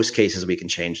 in most cases we can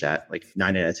change that like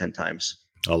 9 out of 10 times.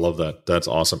 I love that. That's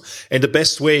awesome. And the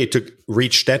best way to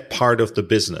reach that part of the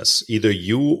business, either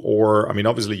you or, I mean,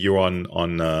 obviously you're on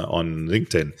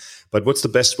LinkedIn, but what's the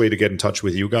best way to get in touch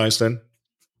with you guys then?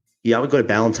 Yeah, I would go to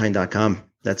ballantine.com.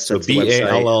 That's the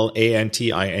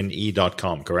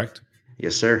BALLANTINE.com, correct?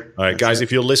 Yes, sir. All right, guys,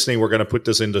 if you're listening, we're going to put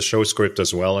this in the show script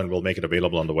as well, and we'll make it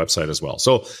available on the website as well.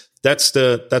 So that's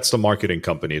the marketing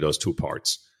company, those two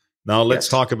parts. Now let's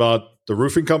talk about the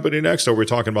roofing company next, or we're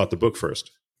talking about the book first?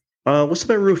 What's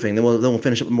about roofing? Then we'll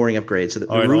finish up with Morning Upgrade. So the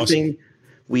roofing, awesome.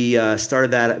 We started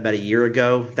that about a year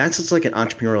ago. That's just like an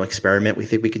entrepreneurial experiment. We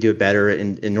think we could do it better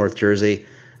in North Jersey,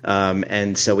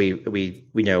 and so we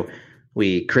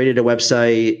created a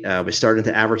website. We started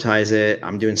to advertise it.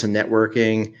 I'm doing some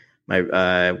networking.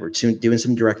 We're doing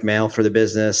some direct mail for the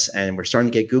business, and we're starting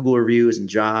to get Google reviews and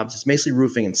jobs. It's mostly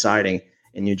roofing and siding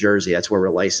in New Jersey. That's where we're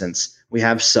licensed. We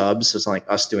have subs, so it's not like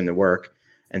us doing the work,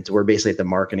 and so we're basically at the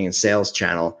marketing and sales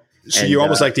channel. So you're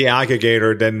almost like the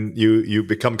aggregator, then you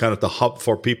become kind of the hub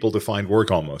for people to find work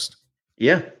almost.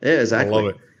 Yeah,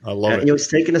 exactly. I love it. It's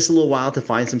taken us a little while to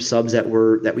find some subs that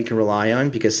we can rely on,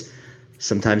 because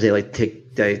sometimes they like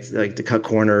to cut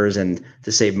corners and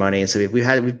to save money. And so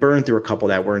we've burned through a couple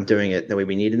that weren't doing it the way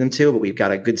we needed them to, but we've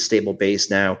got a good stable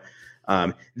base now.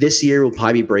 This year will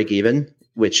probably be break even,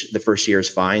 which the first year is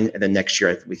fine. And then next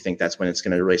year, we think that's when it's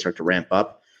going to really start to ramp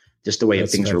up, just the way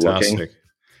things are looking.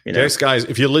 There's guys,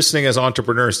 if you're listening as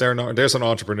entrepreneurs, there's an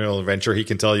entrepreneurial venture. He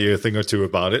can tell you a thing or two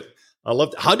about it. I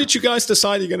love. How did you guys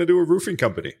decide you're going to do a roofing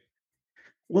company?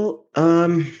 Well,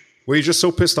 were you just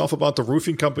so pissed off about the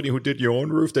roofing company who did your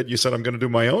own roof that you said, I'm going to do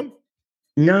my own?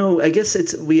 No, I guess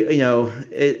we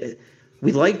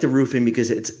like the roofing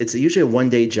because it's usually a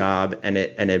one-day job, and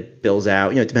it bills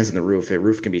out. It depends on the roof. A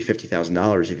roof can be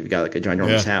 $50,000 if you've got like a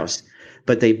ginormous house,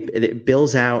 but it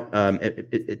bills out.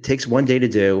 It takes one day to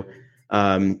do.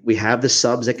 We have the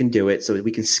subs that can do it, so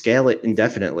we can scale it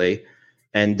indefinitely.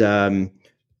 And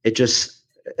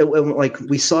like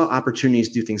we saw opportunities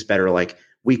to do things better. Like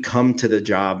we come to the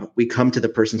job, we come to the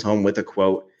person's home with a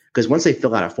quote, because once they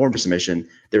fill out a form submission,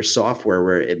 there's software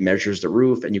where it measures the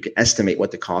roof and you can estimate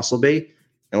what the cost will be,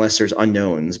 unless there's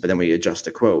unknowns, but then we adjust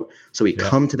the quote. So we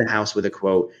come to the house with a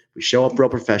quote, we show up real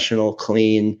professional,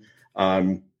 clean.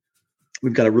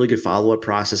 We've got a really good follow-up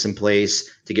process in place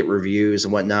to get reviews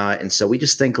and whatnot. And so we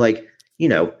just think we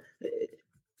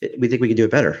think we can do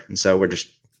it better. And so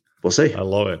we'll see. I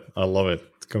love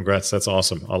it. Congrats. That's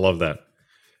awesome. I love that.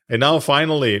 And now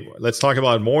finally, let's talk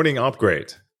about Morning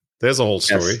Upgrade. There's a whole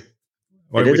story. Yes.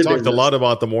 Well, we talked a lot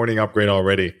about the Morning Upgrade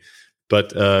already,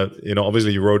 but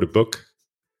obviously you wrote a book.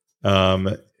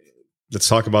 Let's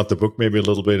talk about the book maybe a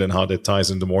little bit and how that ties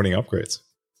into Morning Upgrades.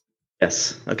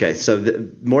 Yes. Okay. So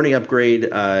the Morning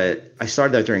Upgrade, I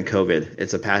started that during COVID.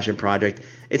 It's a passion project.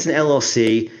 It's an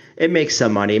LLC. It makes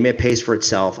some money. It pays for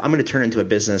itself. I'm going to turn it into a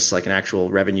business, like an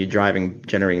actual revenue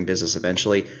generating business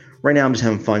eventually. Right now, I'm just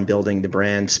having fun building the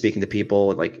brand, speaking to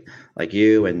people like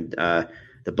you and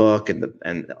the book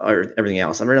and everything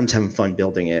else. I'm just having fun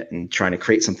building it and trying to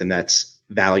create something that's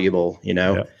valuable,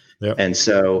 Yeah. And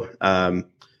so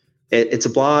it's a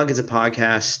blog, it's a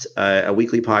podcast, a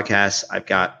weekly podcast. I've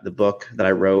got the book that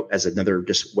I wrote as another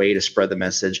just way to spread the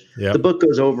message. Yep. The book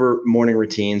goes over morning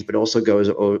routines, but also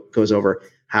goes over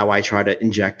how I try to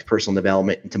inject personal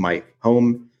development into my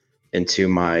home, into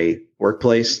my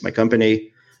workplace, my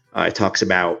company. It talks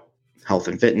about health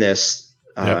and fitness.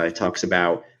 It talks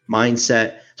about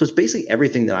mindset. So it's basically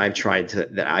everything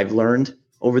that I've learned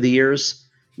over the years.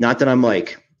 Not that I'm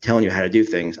like telling you how to do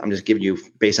things. I'm just giving you,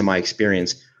 based on my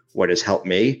experience, what has helped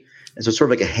me. And so it's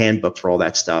sort of like a handbook for all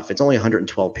that stuff. It's only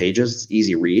 112 pages. It's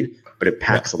easy read, but it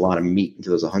packs a lot of meat into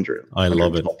those 100. I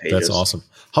love it. Pages. That's awesome.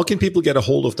 How can people get a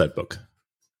hold of that book?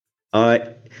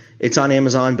 It's on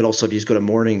Amazon, but also if you just go to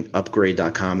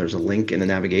morningupgrade.com, there's a link in the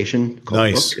navigation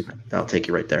called book. That'll take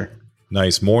you right there.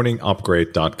 Nice.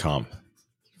 Morningupgrade.com.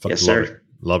 Yes, sir.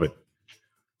 Love it.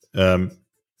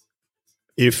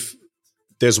 If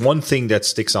there's one thing that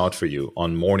sticks out for you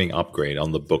on Morning Upgrade,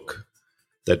 on the book,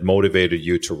 that motivated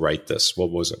you to write this,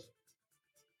 what was it?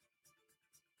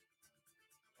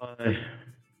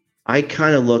 I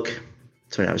kind of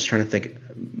I was trying to think.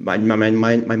 My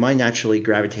mind naturally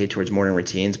gravitated towards morning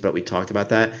routines, but we talked about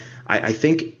that. I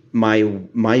think my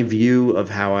view of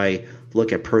how I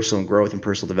look at personal growth and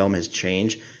personal development has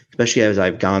changed, especially as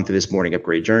I've gone through this Morning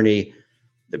Upgrade journey,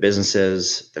 the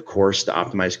businesses, the course, the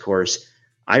optimized course.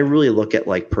 I really look at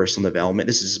like personal development.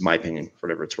 This is my opinion, for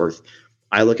whatever it's worth.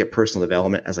 I look at personal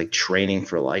development as like training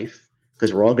for life,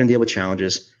 because we're all going to deal with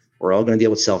challenges. We're all going to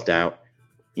deal with self-doubt.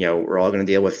 We're all going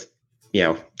to deal with,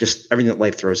 just everything that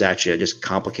life throws at you, just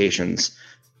complications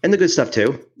and the good stuff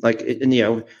too. Like,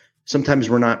 sometimes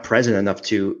we're not present enough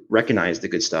to recognize the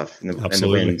good stuff and the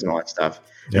wins and all that stuff.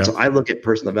 Yeah. And so I look at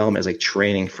personal development as like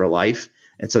training for life.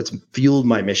 And so it's fueled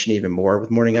my mission even more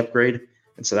with Morning Upgrade.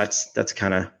 And so that's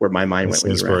kind of where my mind went.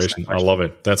 Inspiration. I love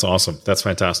it. That's awesome. That's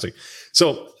fantastic.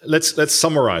 So let's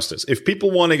summarize this. If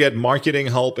people want to get marketing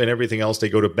help and everything else, they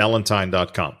go to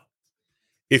ballantine.com.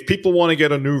 If people want to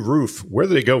get a new roof, where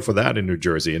do they go for that in New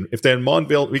Jersey? And if they're in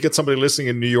Montville, we get somebody listening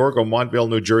in New York or Montville,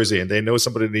 New Jersey, and they know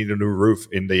somebody need a new roof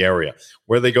in the area.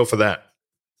 Where do they go for that?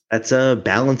 That's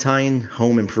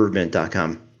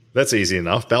Ballantine.homeimprovement.com. That's easy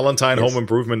enough.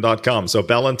 Ballantine.homeimprovement.com. So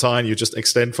Ballantine, you just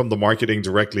extend from the marketing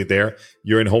directly there.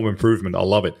 You're in home improvement. I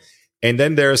love it. And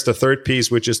then there's the third piece,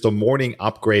 which is the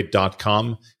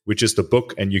morningupgrade.com, which is the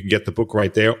book. And you can get the book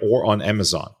right there or on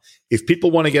Amazon. If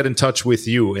people want to get in touch with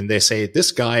you and they say,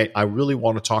 this guy, I really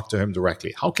want to talk to him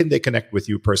directly, how can they connect with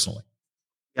you personally?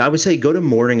 I would say go to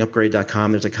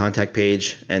morningupgrade.com. There's a contact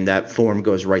page, and that form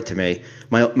goes right to me.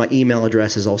 My email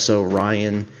address is also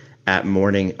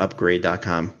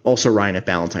ryan@morningupgrade.com. Also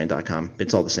ryan@ballantine.com.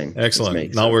 It's all the same.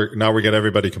 Excellent. Now we get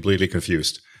everybody completely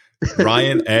confused.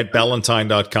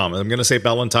 Ryan@ballantine.com. I'm going to say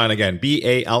Ballantine again.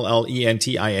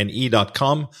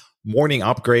 BALLENTINE.com. Morning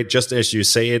Upgrade, just as you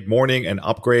say it. Morning and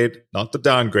upgrade, not the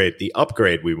downgrade, the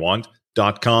upgrade we want.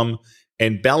 .com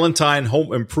and Ballantine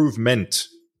Home Improvement.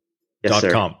 Yes,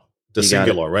 .com. The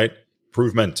singular, right?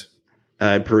 Improvement.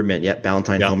 Improvement. Yeah.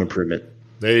 Ballantine Home Improvement.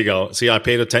 There you go. See, I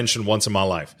paid attention once in my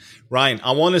life. Ryan,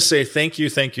 I want to say thank you.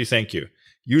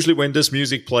 Usually when this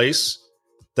music plays,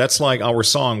 that's like our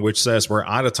song, which says we're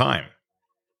out of time.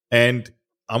 And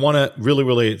I want to really,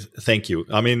 really thank you.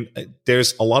 I mean,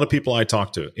 there's a lot of people I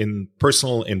talk to in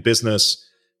personal, in business.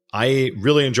 I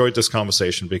really enjoyed this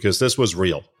conversation because this was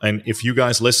real. And if you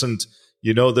guys listened,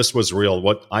 this was real.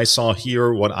 What I saw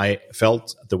here, what I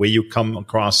felt, the way you come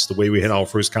across, the way we had our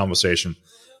first conversation.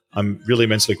 I'm really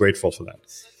immensely grateful for that.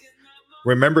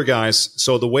 Remember, guys,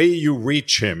 so the way you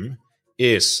reach him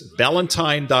is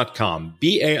Ballantine.com,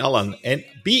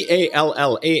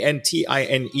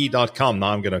 BALLANTINE.com. Now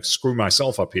I'm going to screw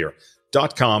myself up here.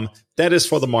 .com. That is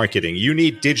for the marketing. You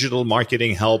need digital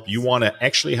marketing help. You want to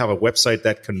actually have a website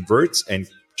that converts and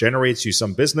generates you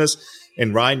some business.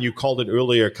 And Ryan, you called it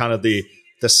earlier, kind of the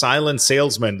silent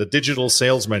salesman, the digital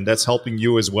salesman that's helping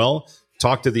you as well.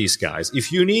 Talk to these guys.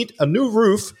 If you need a new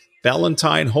roof,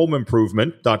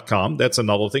 BallantineHomeImprovement.com. That's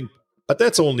another thing, but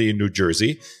that's only in New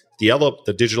Jersey.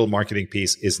 The digital marketing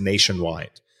piece is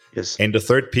nationwide. Yes. And the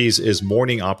third piece is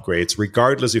Morning Upgrades,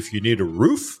 regardless if you need a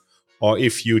roof or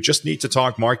if you just need to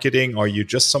talk marketing or you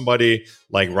just somebody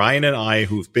like Ryan and I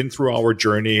who've been through our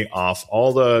journey of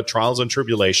all the trials and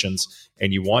tribulations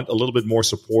and you want a little bit more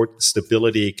support,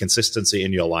 stability, consistency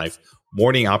in your life.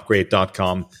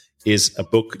 MorningUpgrade.com is a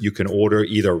book you can order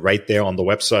either right there on the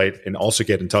website and also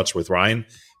get in touch with Ryan,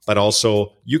 but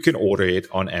also you can order it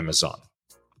on Amazon.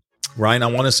 Ryan, I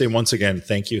want to say once again,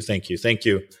 thank you.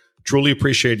 Truly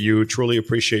appreciate you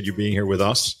being here with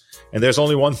us. And there's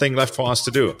only one thing left for us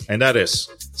to do, and that is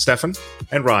Stefan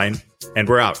and Ryan, and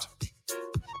we're out.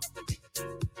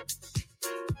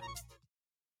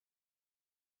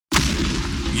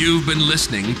 You've been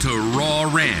listening to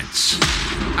Raw Rants.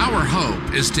 Our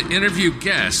hope is to interview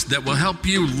guests that will help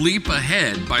you leap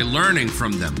ahead by learning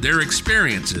from them, their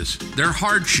experiences, their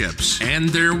hardships, and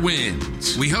their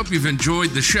wins. We hope you've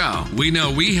enjoyed the show. We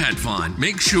know we had fun.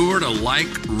 Make sure to like,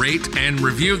 rate, and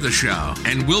review the show,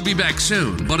 and we'll be back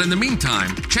soon. But in the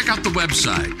meantime, check out the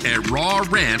website at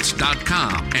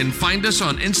rawrants.com and find us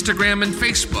on Instagram and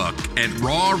Facebook at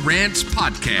Raw Rants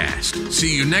Podcast.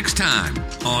 See you next time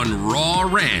on Raw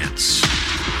Rants.